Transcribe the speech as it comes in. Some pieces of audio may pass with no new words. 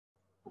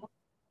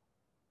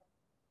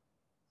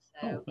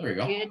Oh, there you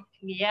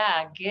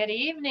go. Good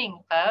evening,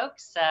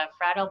 folks.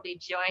 Fred will be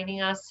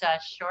joining us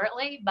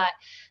shortly, but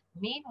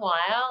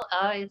meanwhile,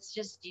 it's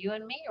just you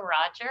and me,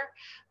 Roger.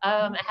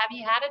 Have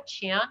you had a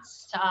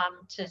chance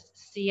to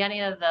see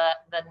any of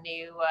the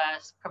new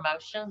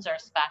promotions or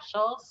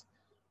specials?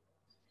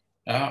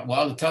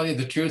 Well, to tell you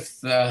the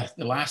truth, the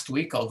last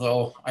week,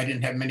 although I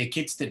didn't have many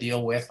kids to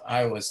deal with,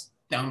 I was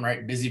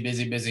downright busy,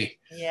 busy, busy.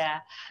 Yeah,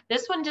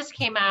 this one just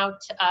came out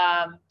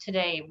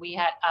today. We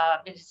had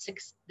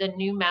the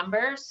new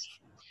members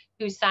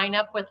who sign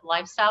up with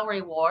Lifestyle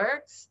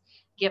Rewards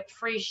get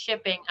free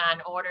shipping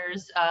on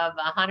orders of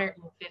 $150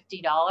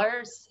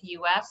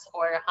 US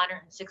or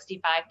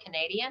 165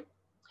 Canadian,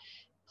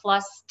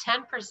 plus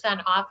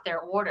 10% off their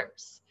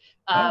orders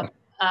Oh,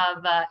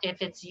 of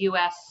if it's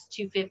US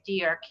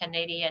 250 or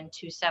Canadian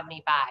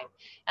 275.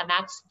 And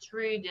that's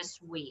through this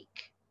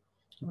week,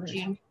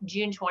 right,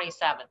 June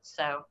 27th.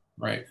 So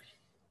right.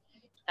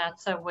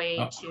 that's a way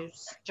Oh, to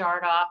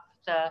start off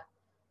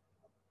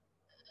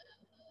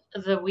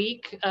the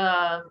week.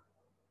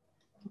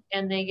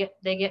 And they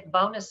get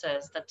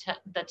bonuses, the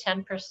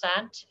 10%,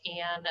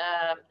 and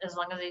as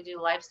long as they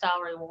do lifestyle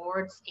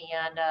rewards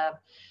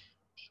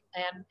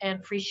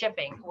and free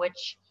shipping,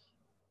 which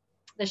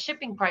the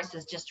shipping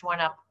prices just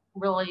went up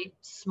really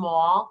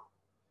small.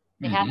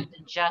 They mm-hmm. haven't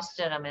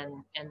adjusted them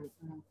in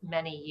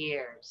many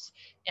years,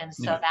 and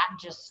so Yeah, that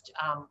just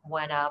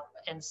went up,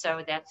 and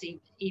so that's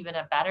even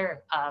a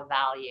better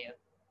value.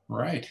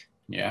 right.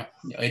 Yeah,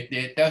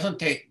 it doesn't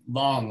take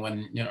long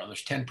when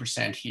there's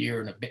 10%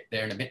 here and a bit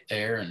there and a bit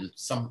there and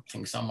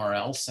something somewhere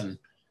else, and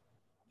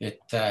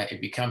it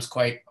becomes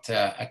quite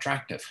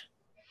attractive.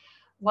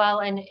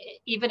 Well, and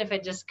even if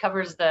it just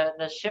covers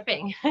the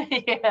shipping,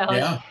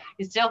 Yeah.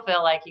 you still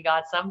feel like you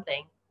got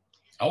something.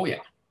 Oh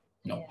yeah.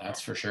 No, Yeah. that's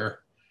for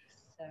sure.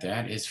 So,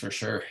 That is for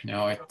sure.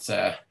 No, it's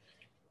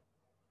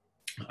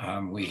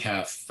we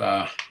have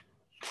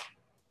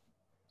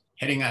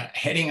heading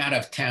out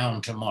of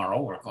town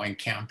tomorrow. We're going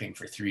camping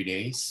for 3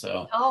 days,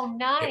 so oh, it will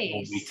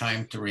be nice.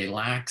 time to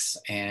relax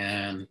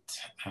and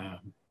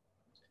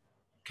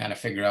kind of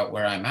figure out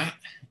where I'm at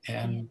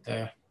and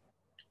Do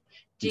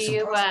do some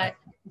you prospect.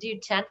 do you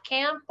tent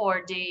camp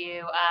or do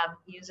you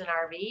use an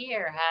RV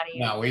or how do you?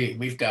 Now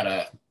we've got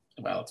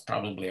it's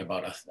probably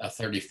about a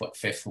 30-foot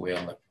fifth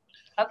wheel that,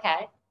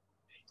 Okay,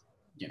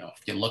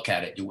 if you look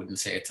at it, you wouldn't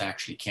say it's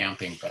actually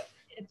camping, but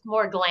it's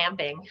more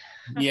glamping.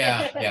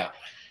 yeah, yeah.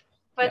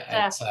 But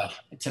Yeah,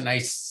 it's a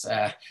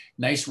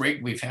nice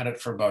rig. We've had it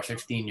for about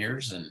 15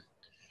 years, and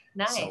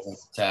so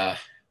nice.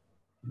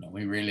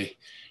 we really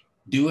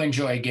do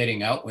enjoy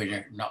getting out.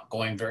 We're not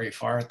going very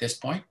far at this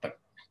point, but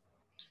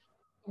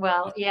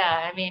Well,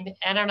 yeah, I mean,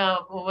 I don't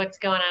know what's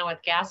going on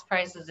with gas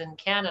prices in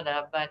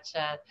Canada, but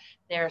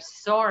they're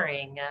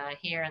soaring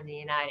here in the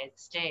United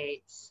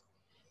States.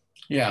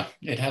 yeah,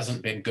 it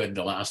hasn't been good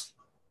the last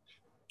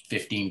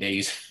 15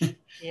 days.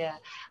 Yeah.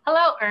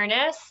 Hello,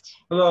 Ernest.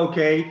 Hello,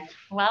 Kate.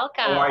 How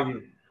Welcome. are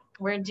you?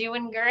 We're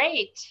doing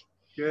great.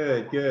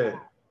 Good, good.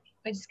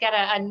 We just got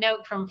a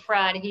note from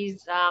Fred.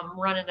 He's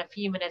running a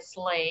few minutes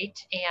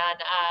late,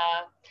 and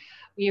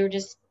we were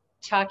just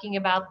talking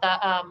about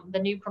the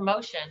new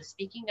promotion.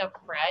 Speaking of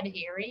Fred,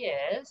 here he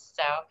is.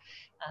 So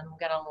I'm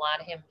gonna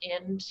let him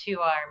into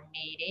our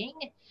meeting,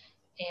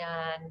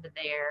 and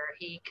there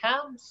he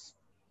comes.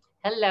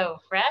 Hello,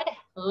 Fred.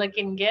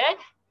 Looking good.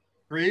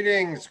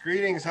 Greetings,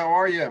 greetings. How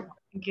are you?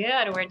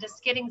 Good. We're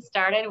just getting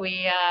started.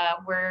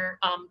 We're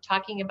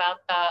talking about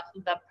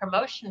the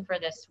promotion for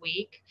this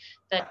week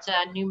that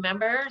new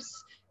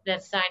members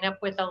that sign up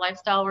with the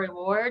Lifestyle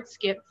Rewards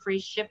get free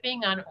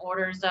shipping on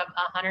orders of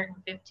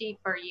 150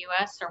 for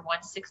US or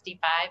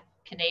 165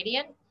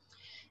 Canadian.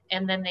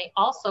 And then they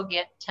also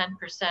get 10%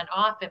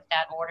 off if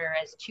that order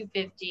is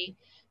 250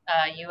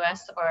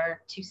 US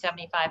or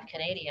 275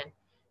 Canadian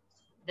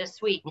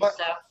this week. Well,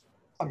 So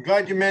I'm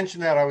glad you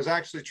mentioned that. I was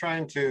actually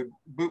trying to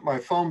boot my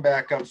phone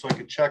back up so I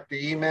could check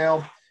the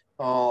email.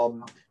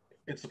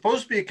 It's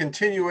supposed to be a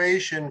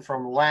continuation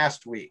from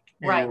last week.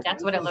 right,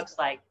 that's what it looks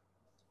like.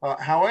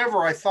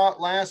 However, I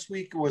thought last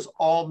week was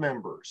all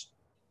members.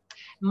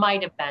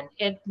 Might have been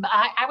it.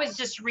 I was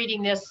just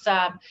reading this.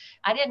 I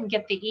didn't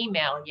get the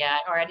email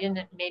yet, or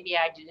maybe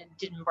I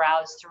didn't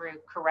browse through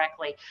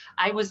correctly.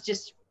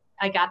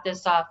 I got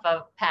this off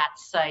of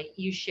Pat's site.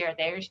 You share,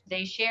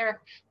 they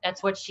share.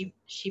 That's what she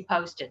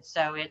posted.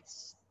 So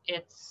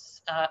it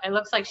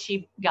looks like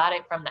she got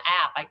it from the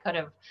app. I could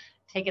have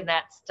taken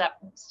that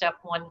step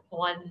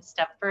one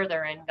step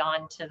further and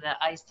gone to the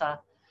ISA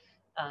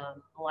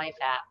Life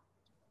app.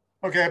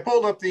 Okay, I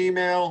pulled up the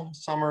email.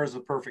 Summer is the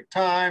perfect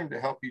time to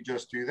help you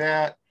just do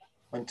that.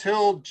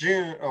 Until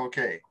June,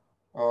 okay.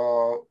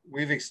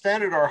 We've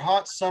extended our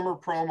hot summer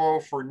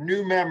promo for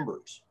new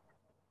members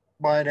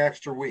by an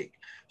extra week.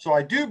 So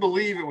I do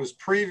believe it was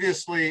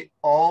previously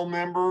all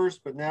members,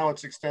 but now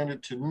it's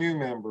extended to new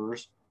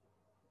members,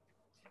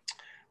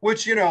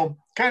 which,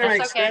 kind of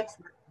makes sense.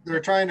 They're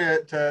trying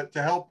to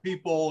help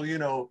people,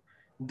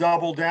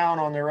 double down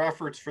on their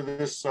efforts for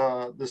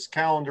this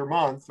calendar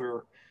month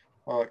or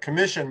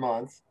commission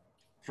month.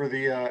 for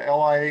the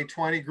LIA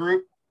 20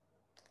 group.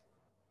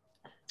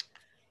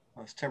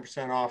 That's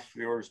 10% off.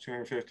 The order is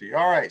 250.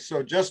 All right,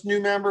 so just new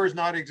members,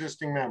 not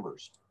existing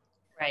members.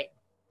 Right.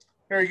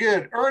 Very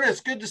good.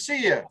 Ernest, good to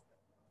see you.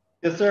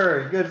 Yes,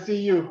 sir. Good to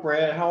see you,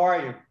 Fred. How are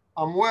you?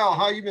 I'm well.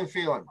 How you been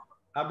feeling?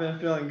 I've been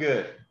feeling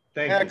good.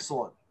 Thank you.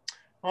 Excellent.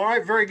 All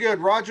right, very good.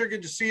 Roger,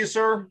 good to see you,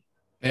 sir.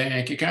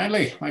 Thank you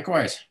kindly.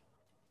 Likewise.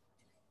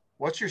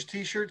 What's your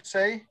t-shirt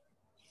say?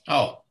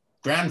 Oh,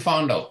 Grand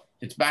Fondo.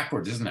 It's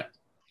backwards, isn't it?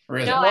 Or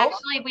is No, it?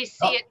 actually, we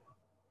see it.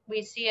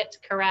 We see it's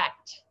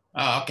correct.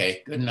 Oh,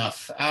 okay, good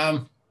enough.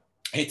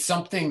 It's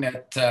something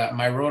that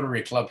my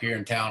Rotary Club here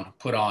in town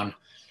put on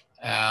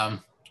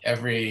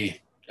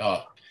every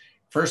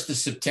 1st of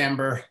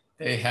September.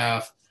 They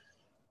have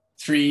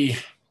 3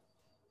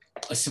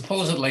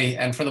 supposedly,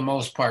 and for the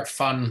most part,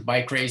 fun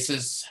bike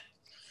races,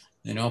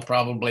 you know,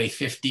 probably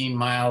 15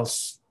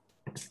 miles,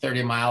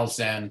 30 miles,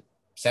 and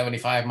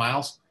 75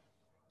 miles.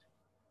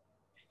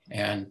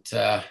 And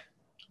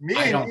me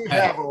and you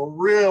have a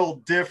real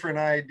different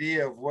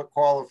idea of what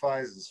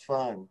qualifies as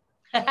fun.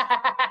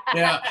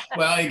 Yeah,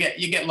 well,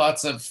 you get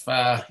lots of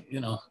you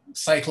know,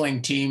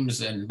 cycling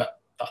teams, and but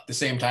at the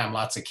same time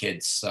lots of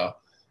kids. So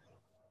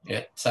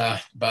it's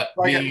but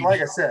like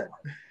I said.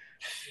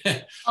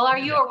 Well, are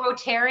you a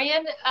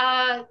Rotarian,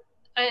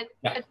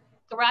 Yeah.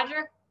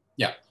 Roger?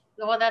 Yeah.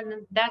 Well,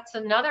 then that's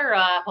another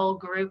whole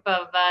group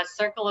of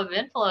circle of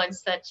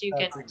influence that you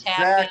That's can tap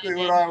in. exactly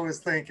what I was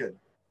thinking.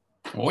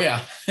 Oh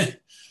yeah.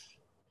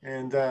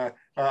 And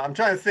I'm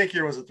trying to think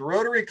here. Was it the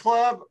Rotary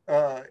Club?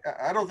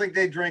 I don't think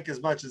they drink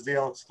as much as the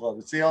Elks Club.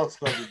 It's the Elks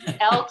Club.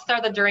 Elks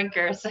are the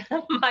drinkers.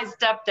 My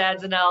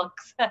stepdad's an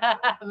Elks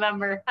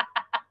member.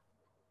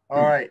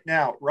 All right.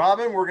 Now,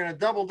 Robin, we're going to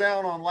double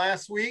down on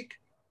last week.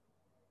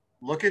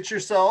 Look at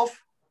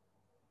yourself.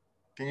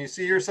 Can you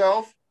see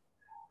yourself?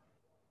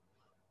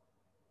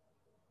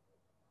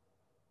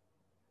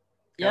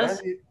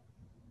 Yes.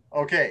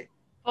 Okay.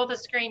 Pull the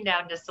screen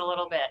down just a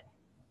little bit.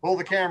 Pull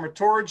the camera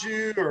towards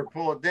you or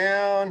pull it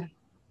down.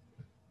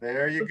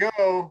 There you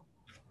go.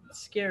 It's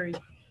scary.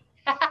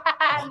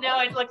 No,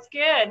 it looks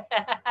good.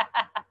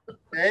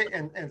 Okay,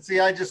 and see,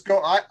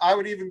 I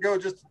would even go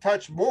just a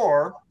touch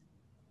more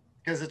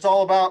because it's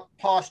all about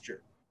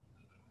posture.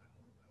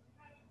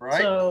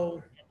 Right?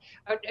 So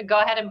Go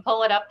ahead and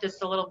pull it up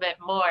just a little bit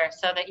more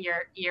so that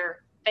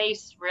your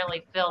face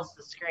really fills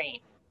the screen.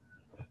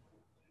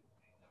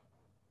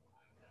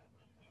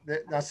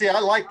 Now, see, I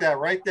like that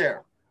right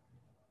there.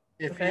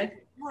 If okay.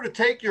 you were to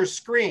take your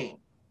screen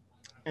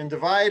and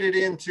divide it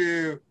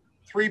into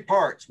 3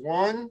 parts,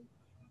 1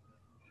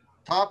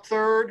 top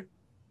third,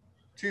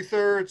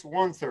 2/3,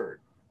 1/3.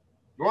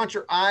 You want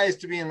your eyes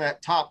to be in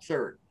that top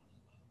third.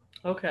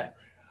 Okay.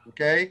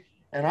 Okay.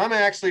 And I'm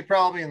actually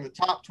probably in the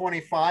top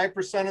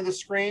 25% of the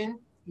screen.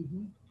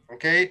 Mm-hmm.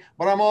 Okay.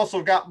 But I'm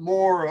also got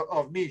more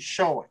of me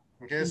showing.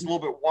 Okay. It's a little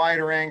bit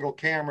wider angle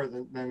camera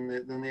than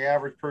the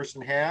average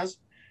person has.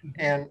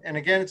 Mm-hmm. And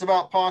again, it's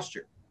about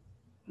posture.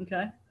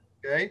 Okay.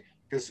 Okay.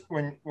 Because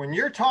when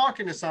you're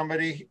talking to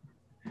somebody,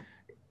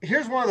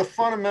 here's one of the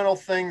fundamental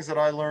things that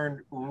I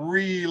learned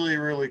really,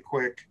 really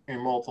quick in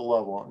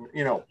multi-level.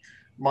 You know,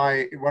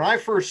 when I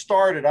first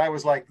started, I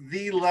was like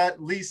the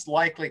least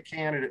likely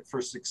candidate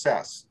for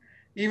success.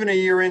 Even a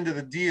year into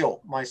the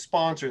deal, my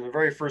sponsor in the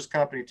very first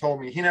company told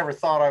me he never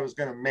thought I was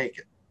going to make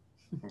it.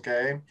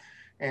 Okay.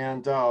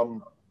 And,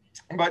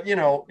 but you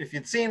know, if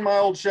you'd seen my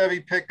old Chevy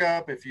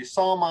pickup, if you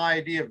saw my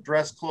idea of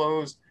dress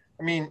clothes,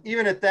 I mean,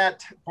 even at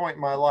that point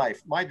in my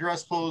life, my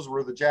dress clothes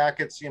were the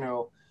jackets, you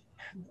know,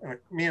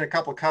 me and a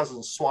couple of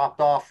cousins swapped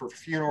off for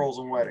funerals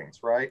and weddings.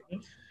 Right.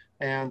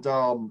 And,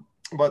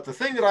 but the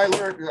thing that I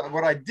learned,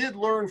 what I did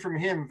learn from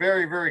him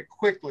very, very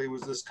quickly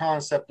was this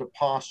concept of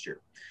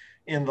posture.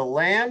 In the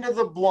land of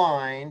the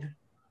blind,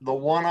 the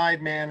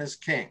one-eyed man is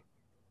king.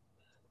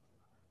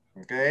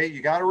 Okay.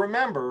 You got to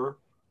remember,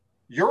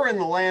 you're in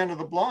the land of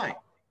the blind.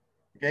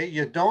 Okay.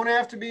 You don't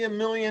have to be $1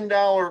 million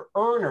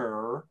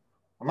earner.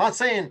 I'm not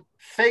saying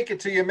fake it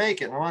till you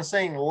make it. I'm not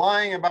saying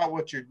lying about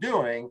what you're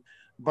doing,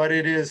 but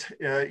it is,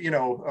 you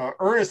know,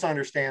 Ernest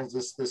understands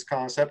this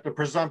concept of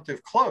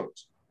presumptive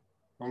close.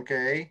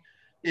 Okay.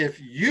 If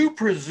you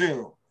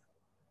presume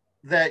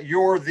that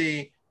you're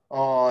the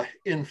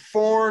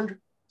informed,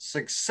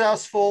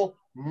 successful,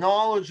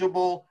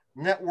 knowledgeable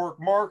network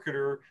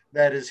marketer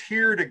that is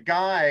here to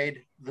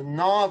guide the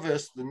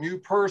novice, the new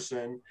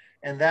person,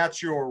 and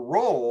that's your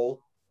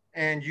role,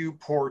 and you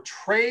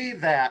portray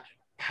that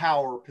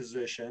power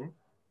position,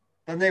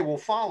 then they will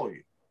follow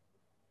you.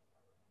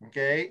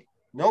 Okay.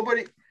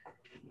 Nobody's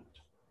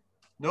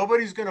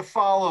going to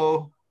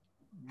follow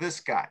this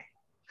guy.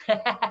 You're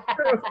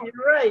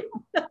right.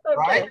 Okay.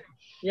 Right?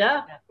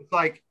 Yeah. It's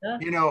like,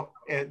 you know,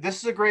 this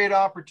is a great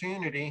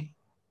opportunity.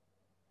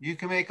 You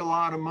can make a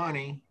lot of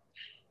money.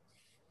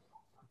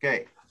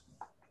 Okay.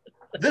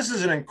 This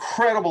is an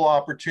incredible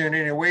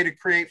opportunity, a way to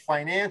create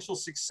financial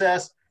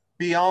success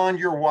beyond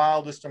your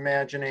wildest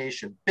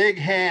imagination. Big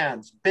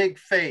hands, big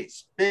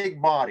face,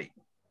 big body.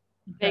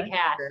 Big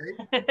hat.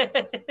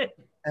 Okay.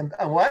 And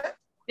what?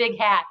 Big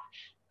hat.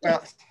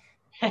 Well,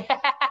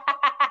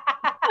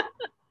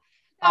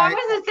 I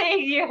wasn't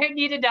saying you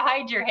needed to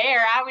hide your hair.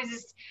 I was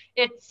just,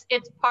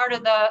 it's part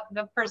of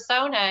the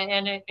persona,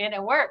 and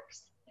it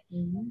works.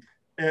 Mhm.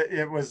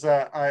 It was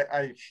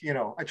you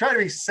know, I try to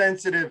be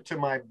sensitive to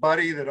my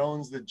buddy that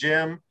owns the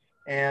gym,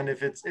 and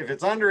if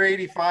it's under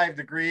 85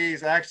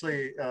 degrees,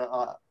 actually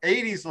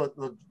 80's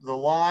the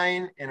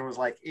line, and it was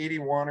like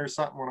 81 or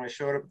something when I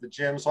showed up at the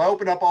gym. So I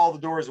opened up all the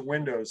doors and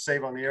windows,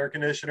 save on the air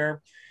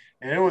conditioner,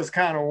 and it was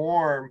kind of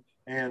warm.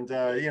 And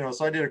you know,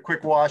 so I did a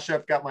quick wash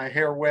up, got my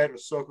hair wet, it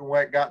was soaking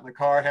wet, got in the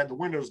car, had the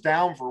windows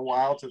down for a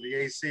while till the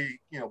AC,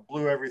 you know,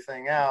 blew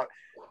everything out.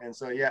 And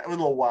so yeah, it was a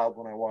little wild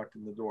when I walked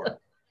in the door.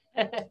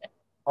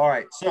 All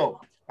right,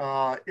 so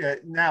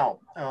now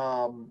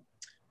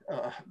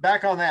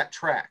back on that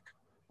track.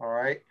 All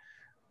right,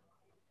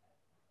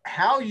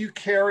 how you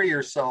carry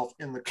yourself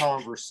in the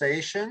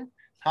conversation,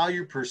 how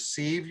you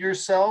perceive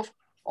yourself,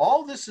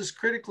 all this is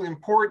critically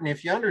important.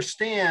 If you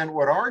understand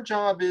what our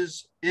job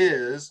is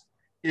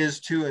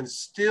to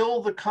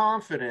instill the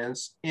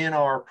confidence in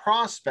our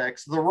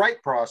prospects, the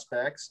right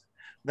prospects,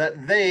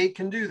 that they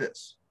can do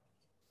this.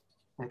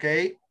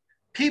 Okay,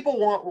 people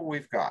want what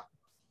we've got.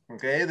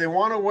 Okay, they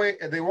want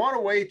a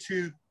way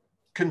to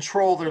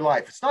control their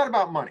life. It's not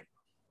about money.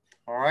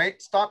 All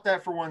right, stop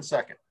that for 1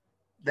 second.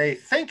 They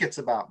think it's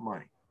about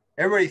money.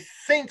 Everybody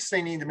thinks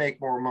they need to make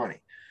more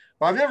money.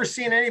 But I've never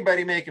seen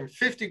anybody making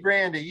 50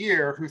 grand a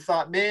year who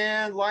thought,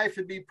 man, life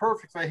would be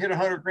perfect if I hit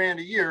 100 grand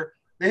a year.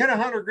 They hit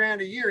 100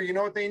 grand a year. You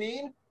know what they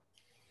need?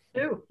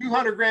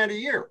 200 grand a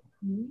year.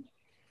 Mhm.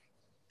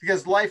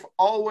 Because life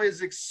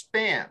always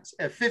expands.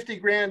 At 50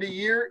 grand a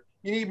year,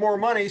 you need more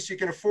money so you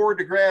can afford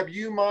to grab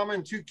you, mama,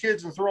 and 2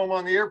 kids and throw them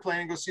on the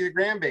airplane and go see the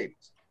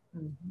grandbabies.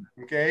 Mhm.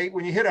 Okay.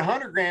 When you hit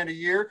 100 grand a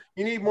year,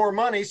 you need more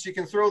money so you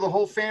can throw the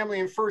whole family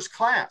in first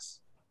class.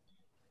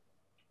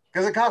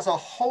 Because it costs a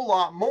whole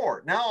lot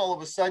more. Now, all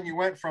of a sudden you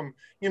went from,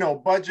 you know,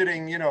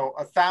 budgeting, you know,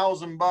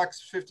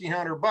 $1,000,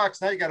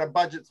 $1,500. Now you got to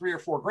budget 3 or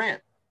 4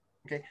 grand.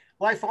 Okay.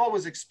 Life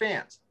always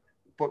expands.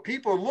 What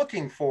people are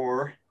looking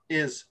for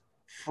is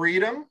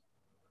freedom.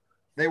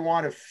 They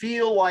want to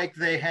feel like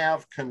they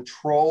have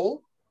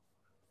control.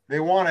 They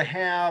want to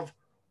have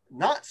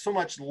not so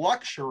much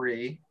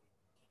luxury,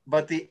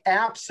 but the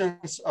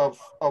absence of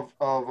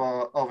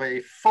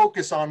a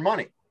focus on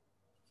money.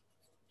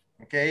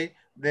 Okay,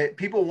 that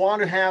people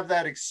want to have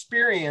that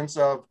experience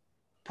of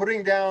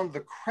putting down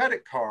the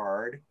credit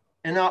card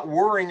and not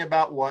worrying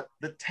about what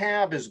the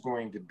tab is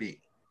going to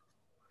be,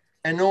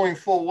 and knowing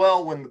full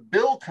well when the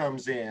bill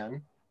comes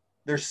in,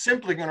 they're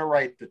simply going to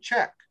write the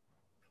check.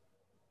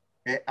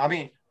 I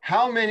mean,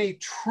 how many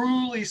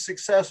truly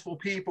successful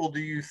people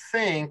do you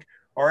think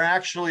are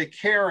actually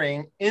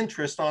carrying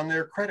interest on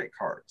their credit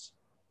cards?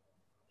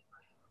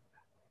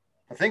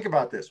 Now think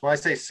about this. When I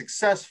say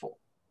successful,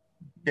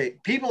 okay,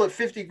 people at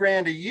 50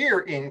 grand a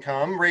year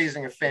income,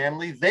 raising a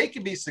family, they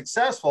can be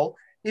successful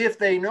if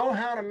they know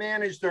how to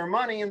manage their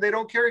money and they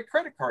don't carry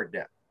credit card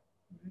debt,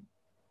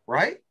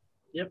 right?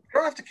 Yep. You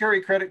don't have to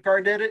carry credit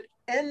card debt at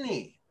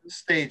any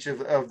stage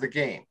of the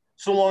game,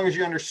 so long as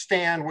you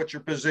understand what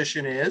your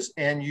position is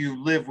and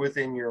you live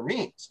within your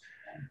means.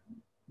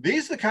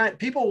 These are the kind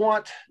people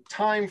want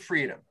time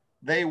freedom.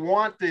 They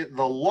want the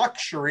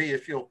luxury,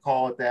 if you'll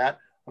call it that,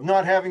 of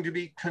not having to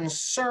be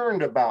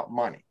concerned about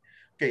money.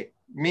 Okay,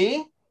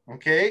 me,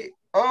 okay.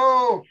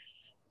 Oh,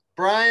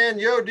 Brian,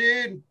 yo,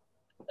 dude.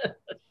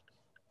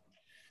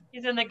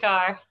 He's in the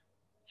car.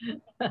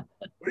 What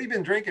have you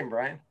been drinking,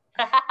 Brian?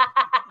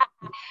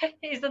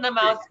 He's in the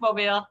mouse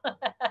mobile.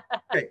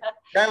 Okay,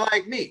 guy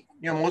like me,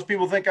 you know, most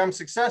people think I'm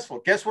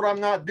successful. Guess what I'm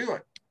not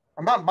doing?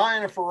 I'm not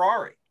buying a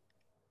Ferrari.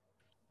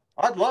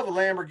 I'd love a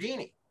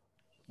Lamborghini.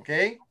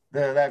 Okay,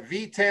 that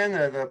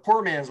V10, the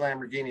poor man's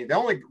Lamborghini.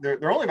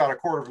 They're only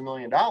about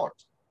 $250,000.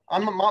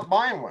 I'm not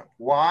buying one.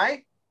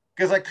 Why?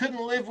 Because I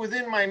couldn't live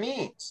within my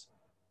means.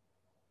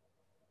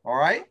 All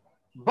right,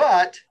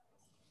 but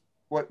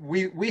what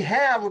we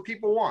have what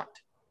people want,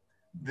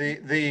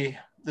 the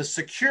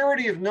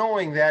security of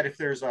knowing that if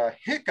there's a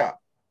hiccup,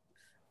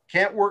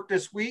 can't work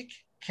this week,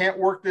 can't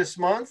work this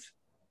month,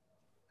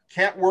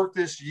 can't work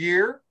this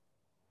year,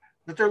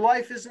 that their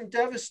life isn't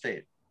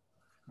devastated.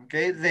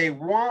 Okay, they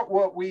want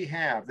what we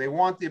have. They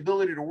want the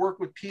ability to work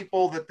with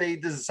people that they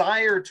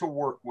desire to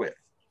work with.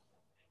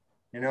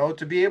 You know,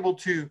 to be able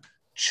to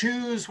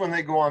choose when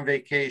they go on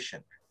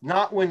vacation,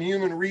 not when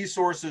human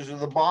resources or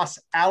the boss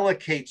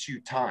allocates you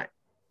time.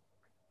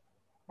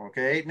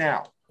 Okay,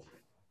 now,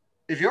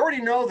 if you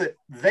already know that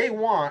they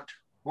want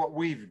what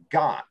we've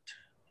got,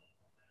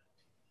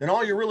 then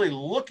all you're really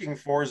looking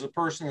for is a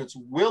person that's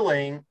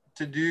willing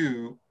to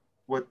do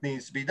what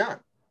needs to be done,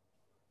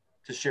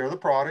 to share the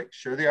product,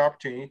 share the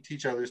opportunity,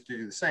 teach others to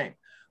do the same.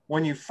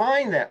 When you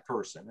find that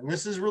person, and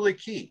this is really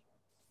key,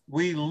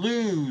 we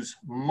lose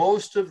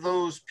most of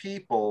those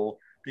people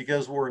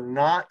because we're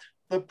not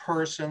the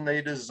person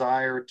they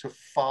desire to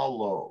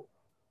follow.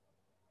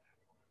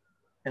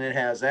 And it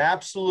has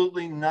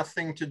absolutely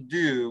nothing to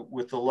do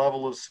with the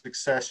level of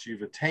success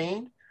you've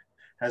attained,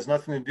 has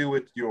nothing to do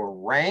with your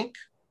rank,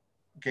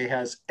 okay,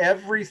 has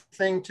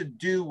everything to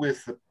do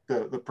with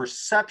the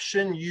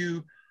perception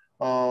you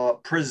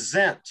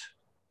present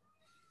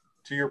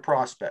to your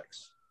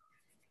prospects.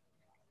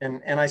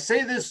 And I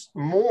say this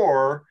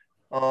more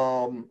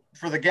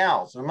for the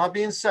gals. I'm not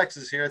being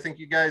sexist here. I think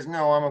you guys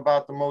know I'm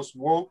about the most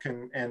woke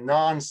and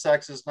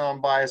non-sexist,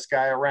 non-biased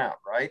guy around,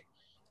 right?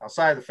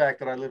 Outside of the fact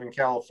that I live in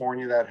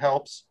California, that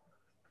helps.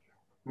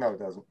 No, it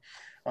doesn't.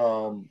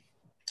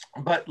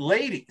 But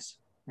ladies,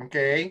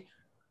 okay,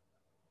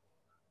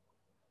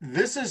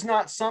 this is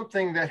not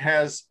something that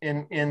has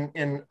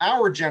in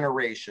our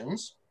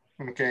generations,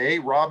 okay,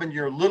 Robin,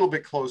 you're a little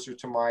bit closer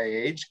to my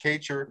age.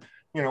 Kate, you're,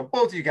 you know,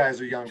 both of you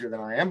guys are younger than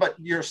I am, but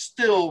you're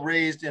still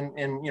raised in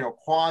you know,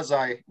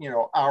 quasi, you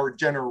know, our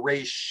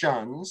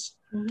generations.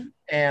 Mm-hmm.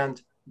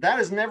 And that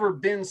has never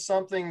been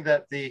something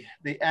that the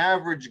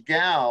average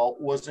gal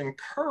was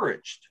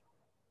encouraged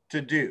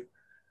to do.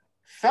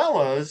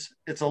 Fellas,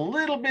 it's a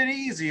little bit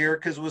easier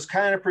because it was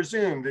kind of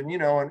presumed. And, you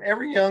know, and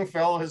every young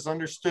fella has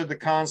understood the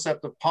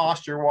concept of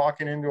posture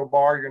walking into a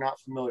bar you're not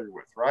familiar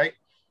with, right?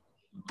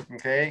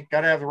 Okay,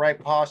 got to have the right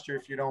posture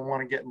if you don't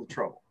want to get into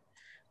trouble.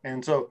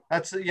 And so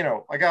that's, you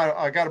know, I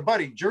got a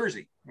buddy,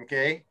 Jersey,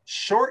 okay,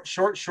 short,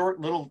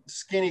 little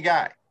skinny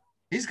guy.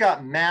 He's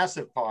got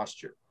massive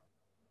posture,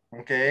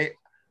 okay?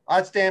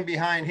 I'd stand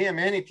behind him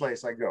any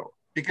place I go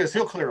because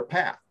he'll clear a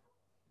path.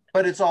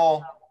 But it's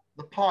all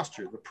the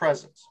posture, the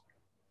presence.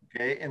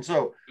 Okay, and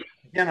so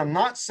again, I'm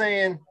not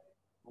saying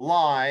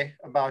lie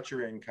about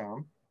your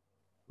income,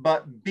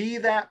 but be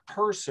that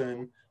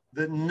person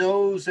that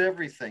knows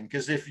everything.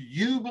 Because if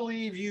you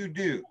believe you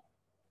do,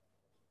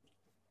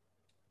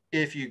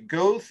 if you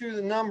go through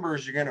the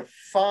numbers, you're going to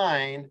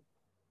find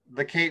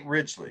the Kate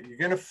Ridgely. You're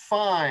going to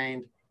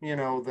find, you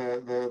know,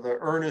 the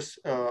Ernest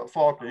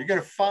Faulkner. You're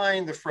going to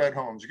find the Fred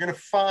Holmes. You're going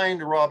to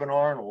find the Robin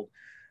Arnold.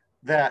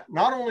 That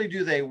not only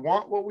do they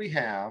want what we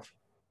have,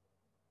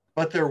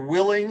 but they're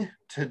willing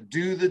to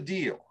do the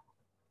deal.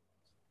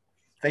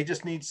 They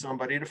just need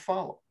somebody to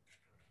follow.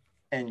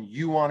 And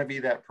you want to be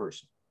that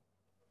person.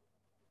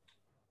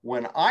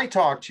 When I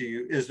talk to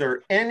you, is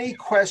there any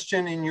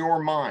question in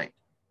your mind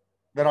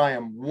that I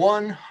am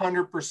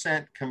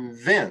 100%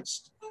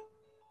 convinced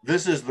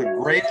this is the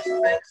greatest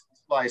thing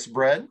since sliced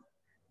bread?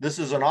 This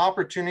is an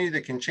opportunity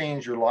that can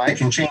change your life. It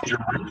can change your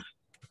life.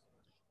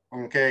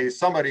 Okay,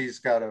 somebody's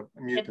got to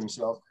mute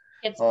themselves.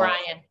 It's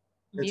Brian.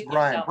 It's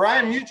Brian. Yourself,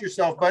 Brian, mute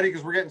yourself, buddy,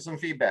 because we're getting some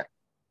feedback.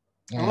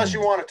 Unless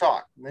you want to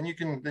talk, then you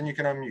can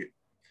unmute.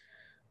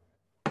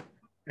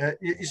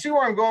 You see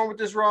where I'm going with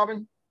this,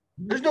 Robin?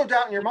 There's no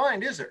doubt in your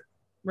mind, is there?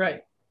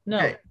 Right. No.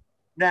 Okay.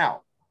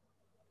 Now,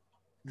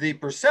 the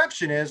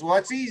perception is, well,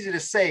 it's easy to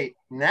say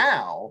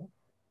now,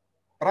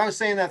 but I was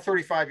saying that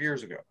 35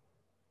 years ago.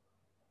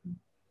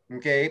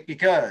 Okay,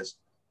 because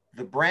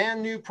the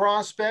brand new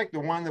prospect, the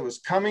one that was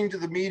coming to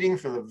the meeting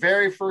for the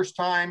very first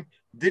time,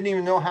 didn't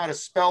even know how to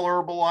spell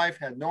Herbalife,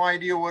 had no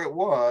idea what it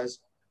was.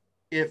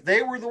 If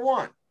they were the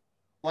one,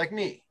 like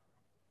me,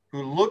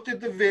 who looked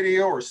at the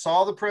video or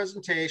saw the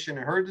presentation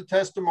and heard the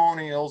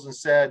testimonials and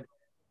said,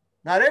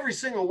 not every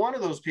single one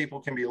of those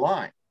people can be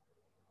lying.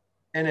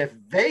 And if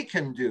they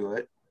can do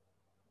it,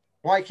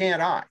 why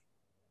can't I?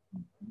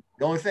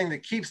 The only thing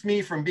that keeps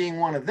me from being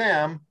one of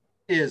them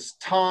is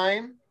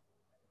time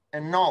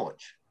and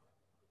knowledge.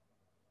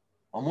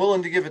 I'm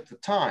willing to give it the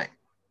time.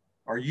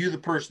 Are you the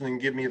person that can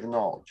give me the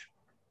knowledge?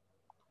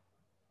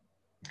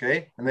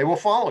 Okay, and they will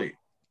follow you.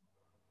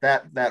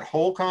 That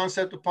whole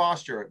concept of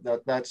posture,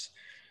 that's,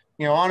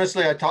 you know,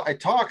 honestly, I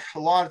talk a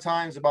lot of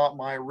times about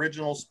my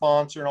original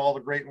sponsor and all the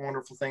great and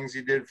wonderful things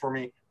he did for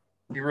me.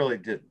 He really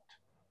didn't.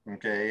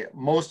 Okay,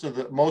 most of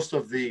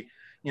the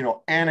you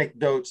know,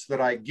 anecdotes that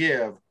I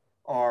give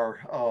are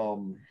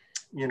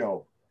you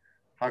know,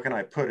 how can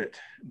I put it?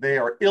 They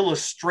are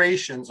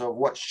illustrations of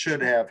what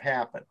should have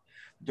happened.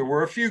 There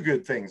were a few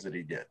good things that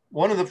he did.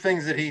 One of the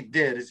things that he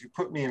did is he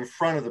put me in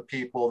front of the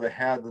people that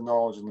had the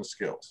knowledge and the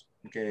skills.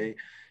 Okay,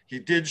 he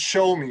did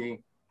show me,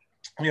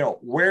 you know,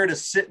 where to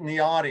sit in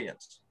the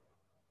audience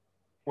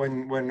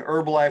when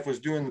Herbalife was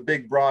doing the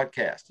big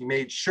broadcast. He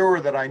made sure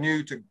that I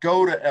knew to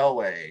go to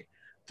LA,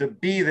 to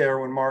be there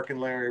when Mark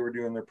and Larry were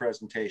doing their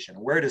presentation,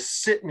 where to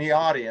sit in the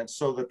audience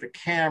so that the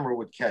camera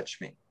would catch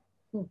me.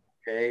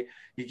 Okay,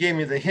 he gave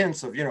me the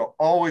hints of, you know,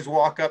 always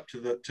walk up to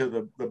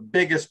the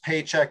biggest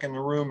paycheck in the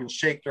room and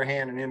shake their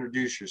hand and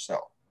introduce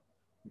yourself.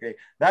 Okay,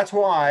 that's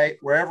why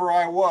wherever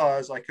I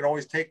was, I could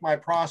always take my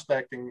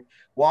prospect and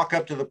walk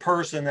up to the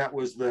person that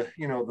was the,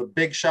 you know, the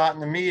big shot in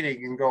the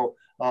meeting and go,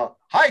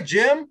 "Hi,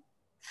 Jim,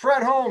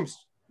 Fred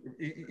Holmes.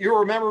 You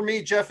remember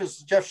me? Jeff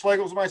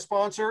Schlegel's my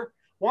sponsor.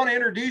 Want to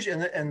introduce you?"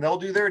 And they'll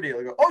do their deal.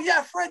 They go, "Oh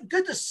yeah, Fred,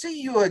 good to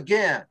see you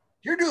again.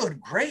 You're doing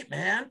great,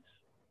 man."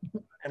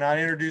 And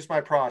I introduce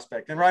my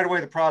prospect, and right away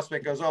the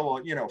prospect goes, "Oh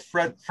well, you know,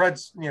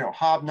 Fred's, you know,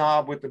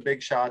 hobnob with the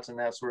big shots and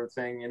that sort of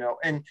thing, you know."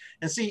 And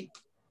see,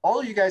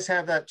 all of you guys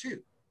have that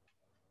too.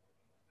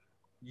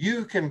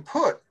 You can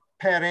put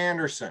Pat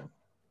Anderson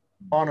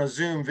on a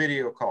Zoom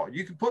video call.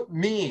 You can put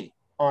me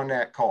on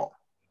that call.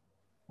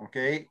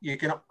 Okay, you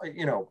can,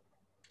 you know,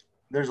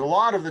 there's a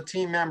lot of the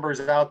team members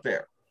out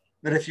there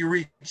that if you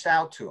reached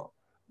out to them,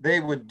 they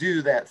would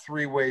do that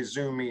 3-way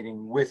Zoom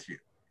meeting with you.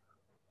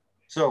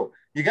 So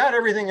you got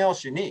everything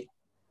else you need.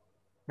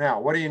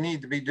 Now, what do you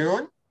need to be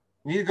doing?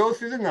 You need to go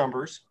through the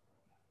numbers,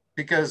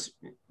 because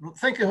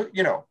think of,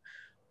 you know,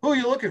 who are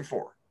you looking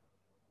for?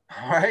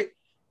 All right.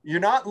 You're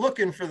not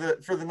looking for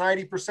the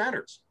 90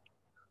 percenters.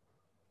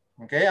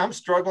 Okay. I'm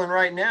struggling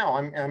right now.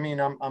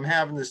 I'm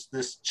having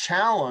this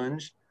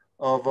challenge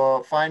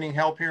of finding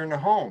help here in the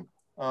home.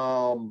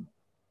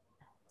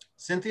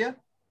 Cynthia?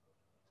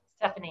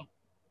 Stephanie.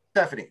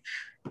 That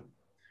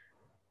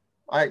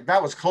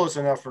was close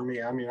enough for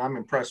me. I mean, I'm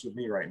impressed with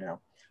me right now.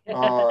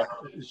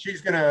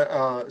 She's going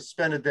to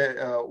spend a day,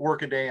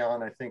 work a day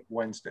on, I think,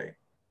 Wednesday.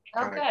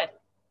 Oh, good.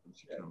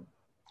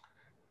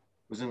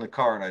 Was in the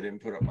car and I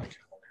didn't put up my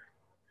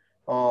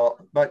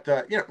calendar. But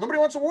you know, nobody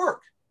wants to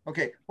work.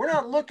 Okay, we're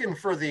not looking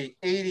for the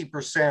 80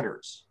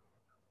 percenters,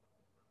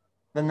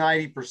 the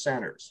 90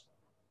 percenters,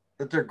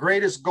 that their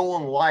greatest goal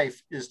in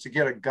life is to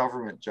get a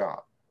government job.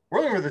 We're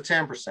looking for the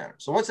 10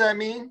 percenters. So what's that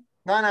mean?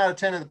 9 out of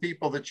 10 of the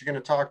people that you're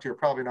going to talk to are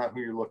probably not who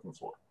you're looking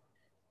for.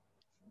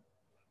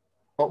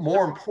 But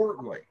more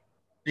importantly,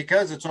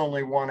 because it's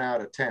only 1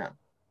 out of 10,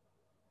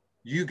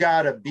 you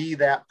got to be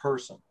that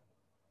person.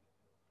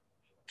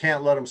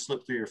 Can't let them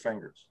slip through your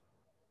fingers.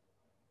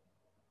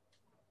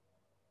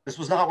 This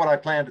was not what I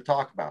planned to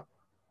talk about.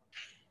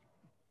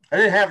 I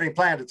didn't have any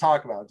plan to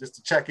talk about, just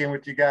to check in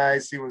with you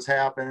guys, see what's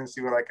happening,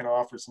 see what I can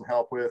offer some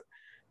help with.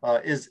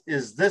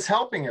 Is this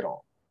helping at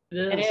all?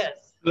 It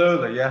is.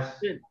 Absolutely, yes.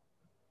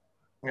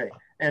 Okay,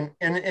 and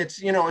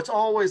it's, you know, it's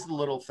always the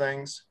little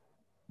things.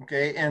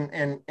 Okay,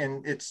 and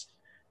it's,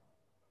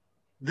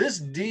 this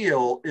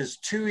deal is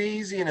too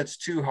easy and it's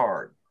too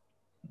hard.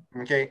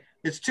 Okay,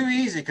 it's too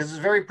easy because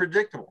it's very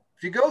predictable.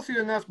 If you go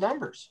through enough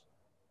numbers,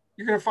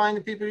 you're going to find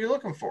the people you're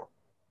looking for.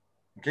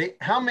 Okay,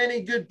 how many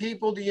good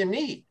people do you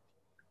need?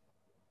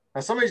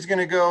 Now somebody's going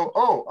to go,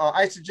 oh,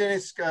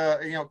 isogenics,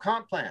 you know,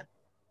 comp plan,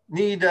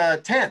 need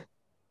 10.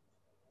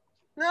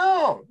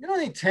 No, you don't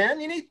need 10.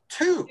 You need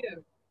 2.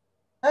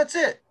 That's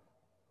it.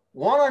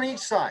 1 on each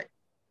side.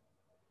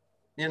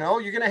 You know,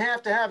 you're going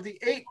to have the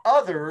 8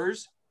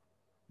 others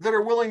that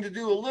are willing to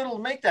do a little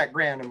to make that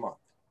grand a month.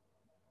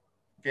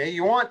 Okay,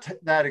 you want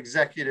that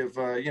executive,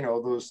 you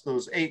know,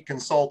 those 8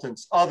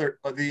 consultants,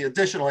 the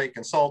additional 8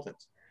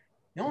 consultants.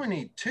 You only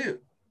need 2.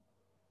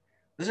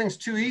 This thing's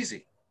too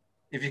easy.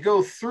 If you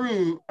go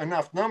through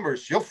enough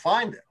numbers, you'll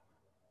find it.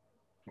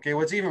 Okay,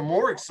 what's even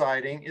more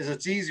exciting is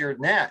it's easier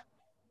than that.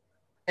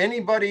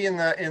 Anybody in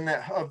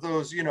the of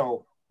those, you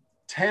know,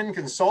 10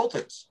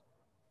 consultants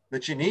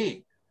that you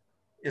need,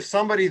 if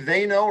somebody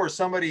they know or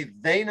somebody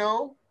they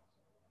know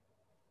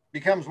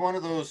becomes one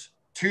of those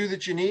 2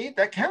 that you need,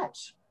 that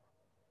counts,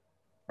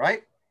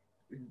 right?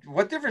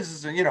 What difference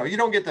is, you know, you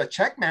don't get the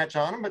check match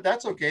on them, but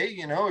that's okay.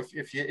 You know,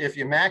 if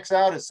you max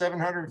out at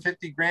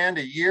 750 grand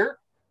a year,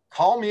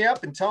 call me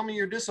up and tell me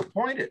you're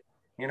disappointed,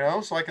 you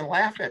know, so I can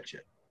laugh at you.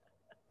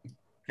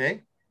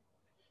 Okay.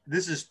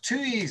 This is too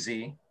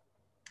easy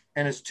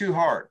and it's too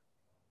hard,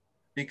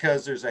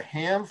 because there's a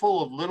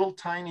handful of little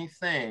tiny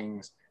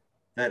things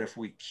that if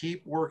we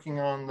keep working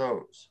on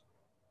those,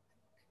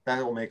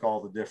 that will make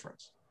all the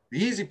difference.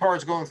 The easy part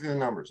is going through the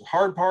numbers. The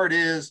hard part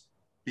is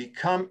you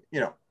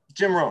know,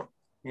 Jim Rohn,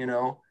 you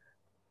know,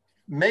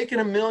 making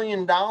 $1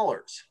 million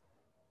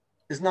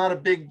is not a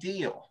big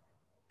deal.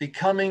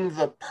 Becoming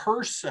the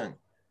person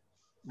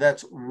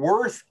that's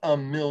worth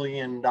 $1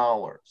 million,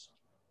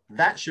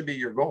 that should be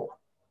your goal.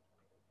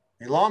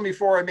 And long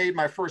before I made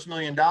my first $1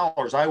 million,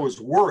 I was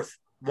worth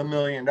the $1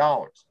 million.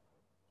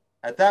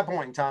 At that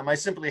point in time, I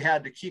simply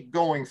had to keep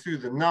going through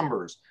the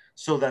numbers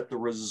so that the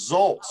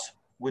results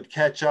would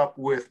catch up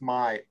with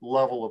my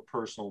level of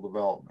personal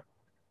development.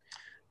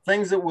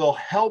 Things that will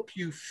help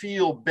you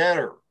feel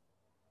better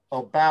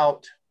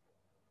about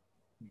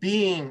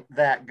being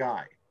that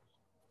guy,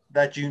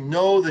 that you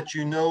know that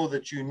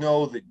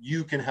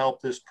you can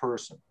help this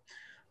person.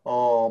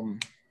 Don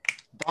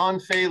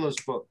Fala's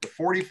book, the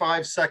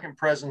 45-second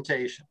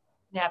presentation.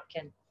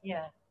 Napkin.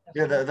 Yeah.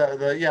 Yeah,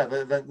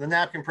 the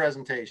napkin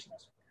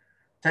presentations,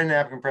 10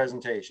 napkin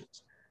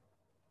presentations.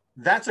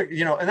 That's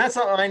and that's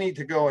how I need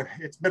to go. And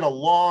it's been a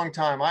long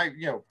time.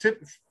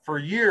 For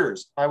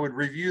years, I would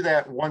review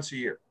that once a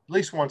year, at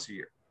least once a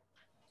year.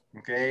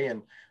 Okay.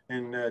 And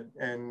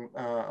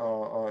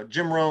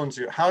Jim Rohn's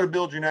How to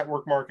Build Your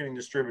Network Marketing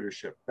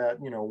Distributorship, that,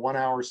 1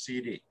 hour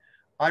CD.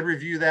 I'd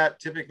review that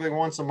typically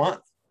once a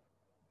month.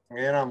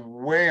 And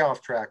I'm way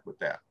off track with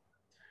that.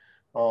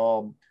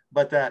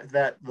 But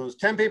those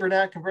 10 paper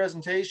napkin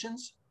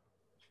presentations,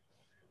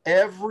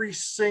 every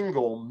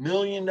single $1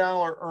 million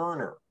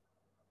earner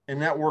in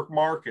network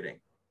marketing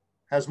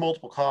has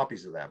multiple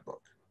copies of that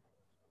book.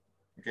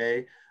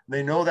 Okay.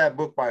 They know that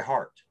book by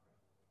heart.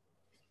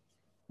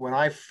 When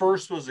I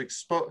first was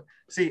exposed,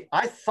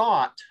 I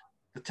thought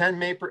the 10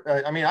 paper,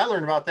 I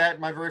learned about that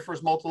in my very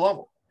first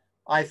multi-level.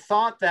 I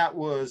thought that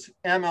was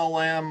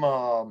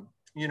MLM,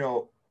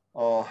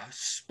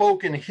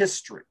 spoken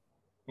history,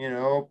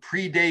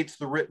 predates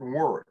the written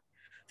word.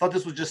 I thought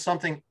this was just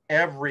something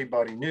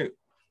everybody knew.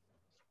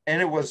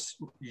 And it was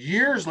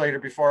years later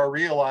before I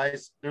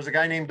realized there's a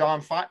guy named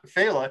Don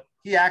Fala.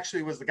 He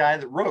actually was the guy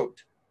that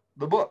wrote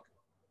the book.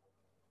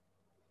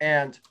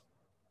 And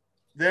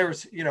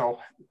there's, you know,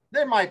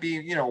 there might be,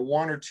 you know,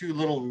 one or two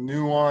little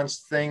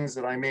nuanced things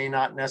that I may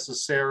not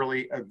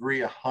necessarily agree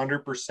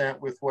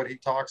 100% with what he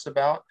talks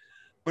about,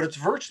 but it's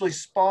virtually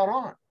spot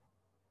on.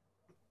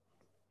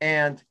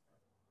 And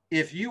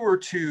if you were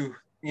to,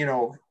 you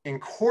know,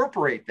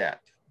 incorporate that,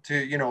 to,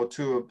 you know,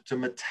 to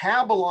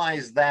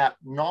metabolize that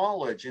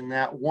knowledge in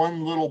that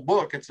one little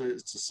book, it's a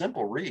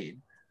simple read.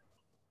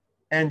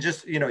 And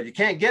just, you know, you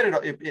can't get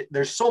it.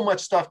 There's so much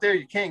stuff there,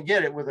 you can't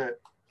get it with a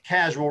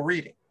casual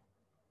reading.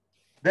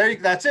 There,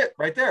 that's it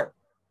right there.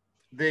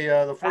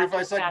 The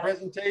 45-second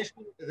presentation,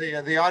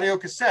 the audio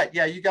cassette.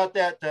 Yeah, you got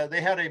that. They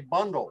had a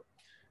bundle.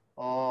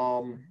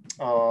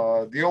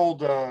 The old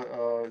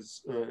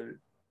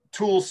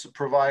tools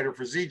provider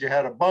for Zija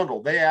had a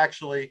bundle. They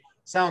actually,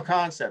 Sound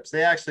Concepts,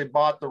 they actually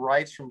bought the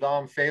rights from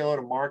Don Falo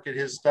to market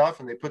his stuff,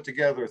 and they put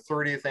together a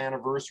 30th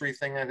anniversary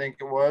thing, I think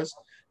it was.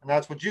 And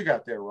that's what you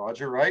got there,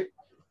 Roger, right?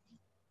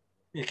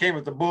 You came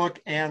with the book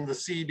and the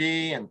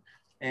CD, and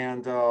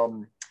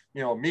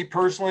you know, me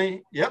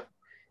personally,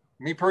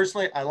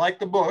 I like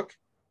the book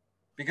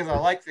because I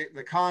like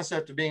the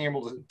concept of being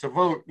able to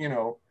vote, you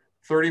know,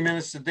 30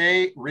 minutes a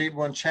day, read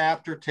one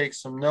chapter, take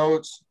some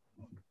notes.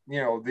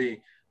 You know,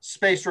 the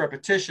spaced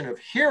repetition of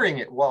hearing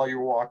it while you're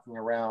walking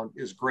around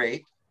is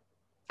great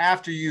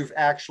after you've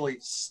actually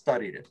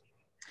studied it.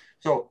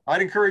 So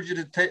I'd encourage you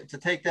to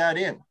take that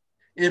in.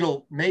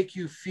 It'll make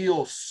you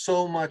feel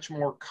so much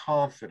more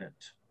confident.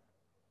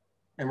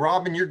 And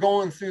Robin, you're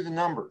going through the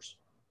numbers.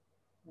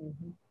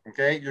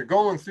 Okay, you're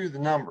going through the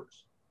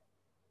numbers.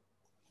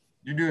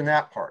 You're doing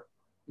that part.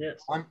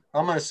 Yes. I'm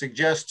going to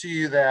suggest to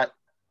you that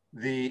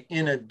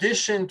in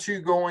addition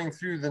to going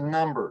through the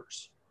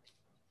numbers,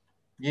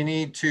 you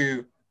need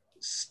to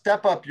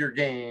step up your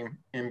game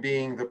in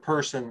being the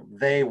person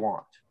they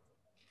want.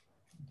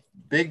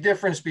 Big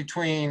difference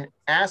between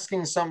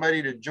asking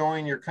somebody to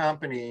join your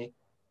company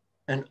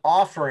and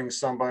offering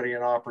somebody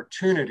an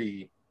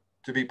opportunity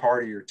to be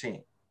part of your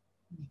team.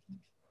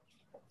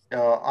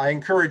 I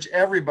encourage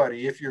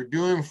everybody, if you're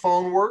doing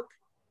phone work,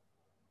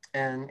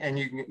 and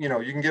you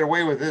can get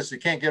away with this, you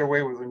can't get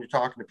away with when you're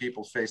talking to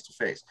people face to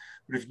face.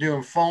 But if you're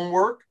doing phone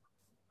work,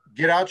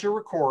 get out your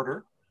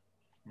recorder,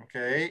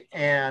 okay,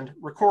 and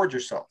record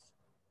yourself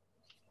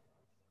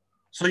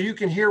so you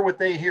can hear what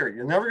they hear.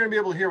 You're never going to be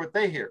able to hear what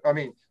they hear. I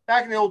mean,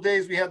 back in the old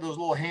days, we had those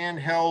little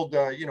handheld,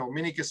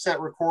 mini cassette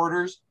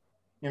recorders,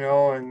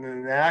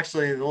 and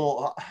actually the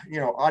little,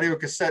 audio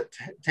cassette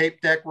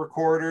tape deck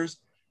recorders.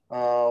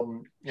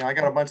 I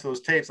got a bunch of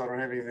those tapes. I don't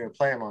have anything to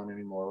play them on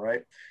anymore,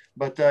 right?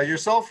 But your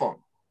cell phone,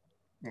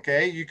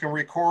 okay? You can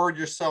record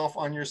yourself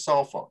on your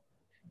cell phone,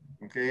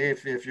 okay?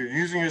 If you're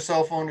using your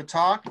cell phone to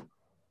talk,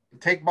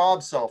 take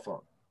Bob's cell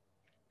phone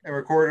and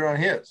record it on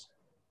his,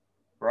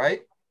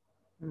 right?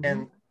 Mm-hmm.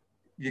 And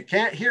you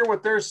can't hear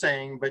what they're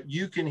saying, but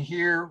you can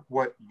hear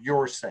what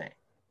you're saying.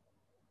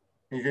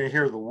 You're going to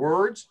hear the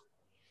words,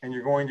 and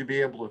you're going to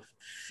be able to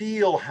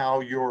feel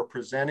how you're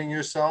presenting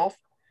yourself.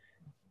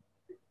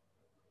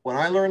 When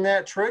I learned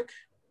that trick,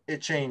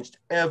 it changed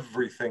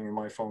everything in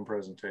my phone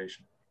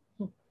presentation.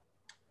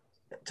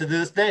 To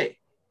this day.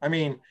 I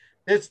mean,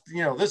 it's,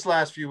 this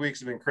last few weeks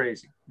have been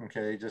crazy,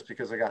 okay, just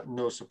because I got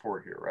no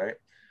support here, right?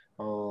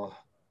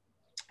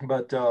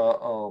 But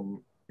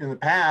in the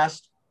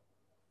past,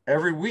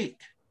 every week,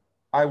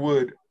 I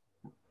would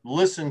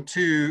listen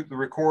to the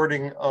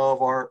recording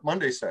of our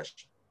Monday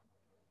session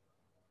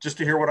just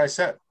to hear what I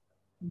said.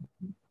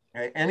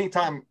 Okay?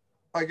 Anytime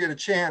I get a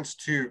chance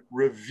to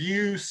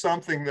review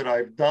something that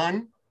I've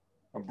done,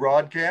 a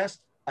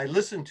broadcast, I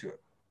listen to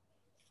it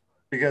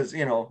because,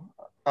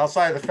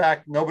 outside of the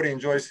fact nobody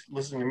enjoys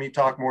listening to me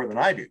talk more than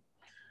I do.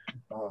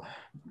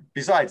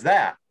 Besides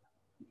that,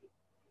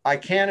 I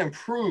can't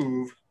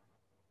improve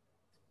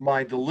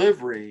my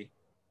delivery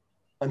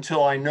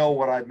until I know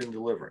what I've been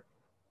delivering.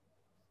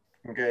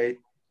 Okay.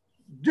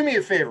 Do me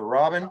a favor,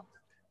 Robin,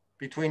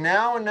 between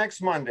now and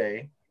next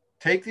Monday,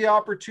 take the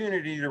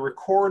opportunity to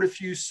record a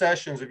few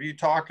sessions of you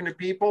talking to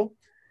people,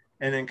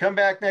 and then come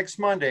back next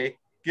Monday,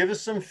 give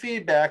us some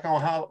feedback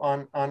on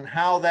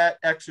how that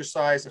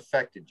exercise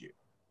affected you.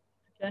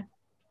 Okay.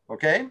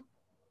 Okay?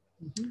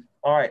 Mm-hmm.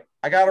 All right.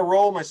 I got to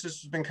roll. My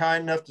sister's been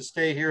kind enough to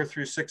stay here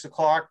through 6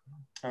 o'clock.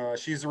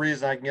 She's the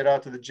reason I can get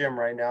out to the gym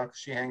right now, because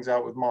she hangs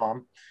out with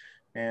Mom.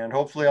 And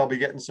hopefully I'll be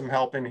getting some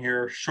help in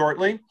here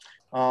shortly.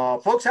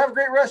 Folks, have a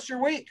great rest of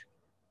your week.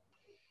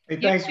 Hey,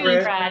 thanks,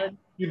 Brad.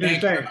 You do the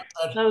same.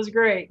 That was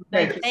great.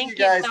 Thank you. Thank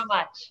you so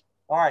much.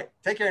 All right.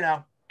 Take care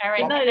now. All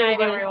right. Good night,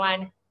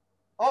 everyone.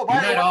 Oh, by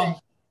the way,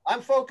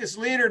 I'm Focus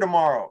Leader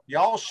tomorrow.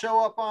 Y'all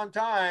show up on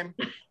time.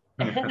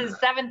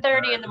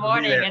 7:30 in the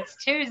morning. It's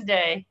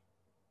Tuesday.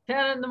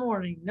 10 in the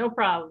morning. No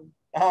problem.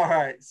 All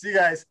right. See you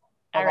guys.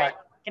 Bye-bye. All right.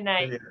 Good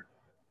night.